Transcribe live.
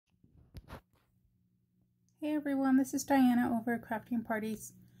Hey everyone, this is Diana over at Crafting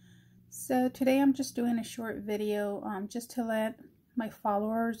Parties. So today I'm just doing a short video just to let my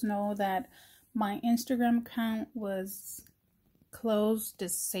followers know that my Instagram account was closed,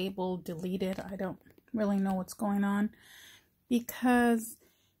 disabled, deleted. I don't really know what's going on because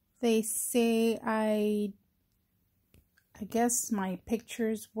they say I guess my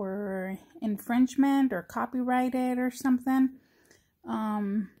pictures were infringement or copyrighted or something.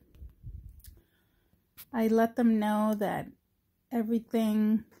 I let them know that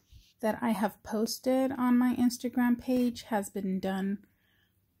everything that I have posted on my Instagram page has been done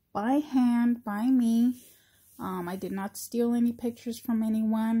by hand, by me. I did not steal any pictures from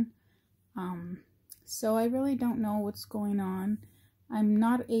anyone. So I really don't know what's going on. I'm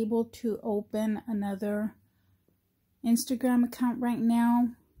not able to open another Instagram account right now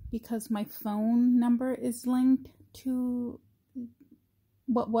because my phone number is linked to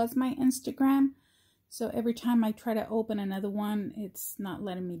what was my Instagram. So every time I try to open another one, it's not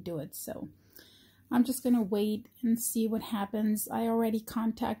letting me do it. So I'm just going to wait and see what happens. I already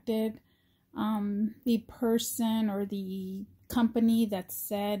contacted the person or the company that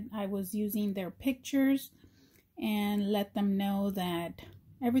said I was using their pictures and let them know that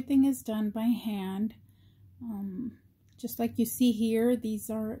everything is done by hand. Just like you see here, this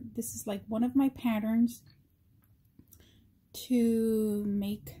is like one of my patterns to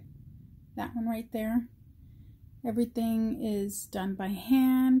make that one right there. Everything is done by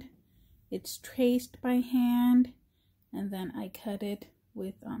hand. It's traced by hand, and then I cut it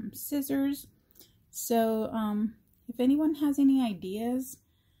with scissors. So if anyone has any ideas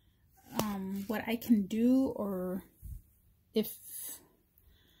what I can do, or if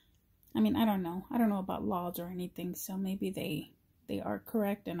I don't know about laws or anything, so maybe they are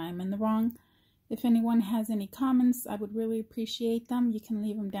correct and I'm in the wrong. If anyone has any comments, I would really appreciate them. You can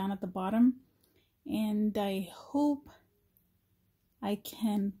leave them down at the bottom. And I hope I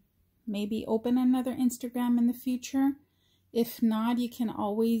can maybe open another Instagram in the future. If not, you can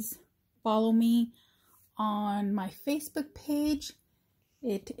always follow me on my Facebook page.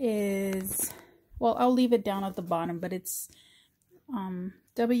 It is, well, I'll leave it down at the bottom, but it's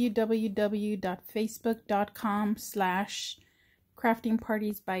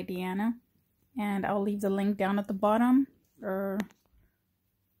www.facebook.com/craftingpartiesbydiana. And I'll leave the link down at the bottom, or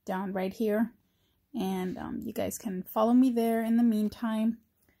down right here. And you guys can follow me there in the meantime,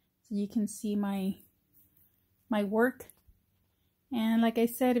 so you can see my work. And like I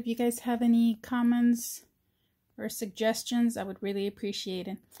said, if you guys have any comments or suggestions, I would really appreciate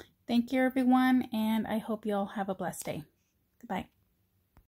it. Thank you everyone, and I hope you all have a blessed day. Goodbye.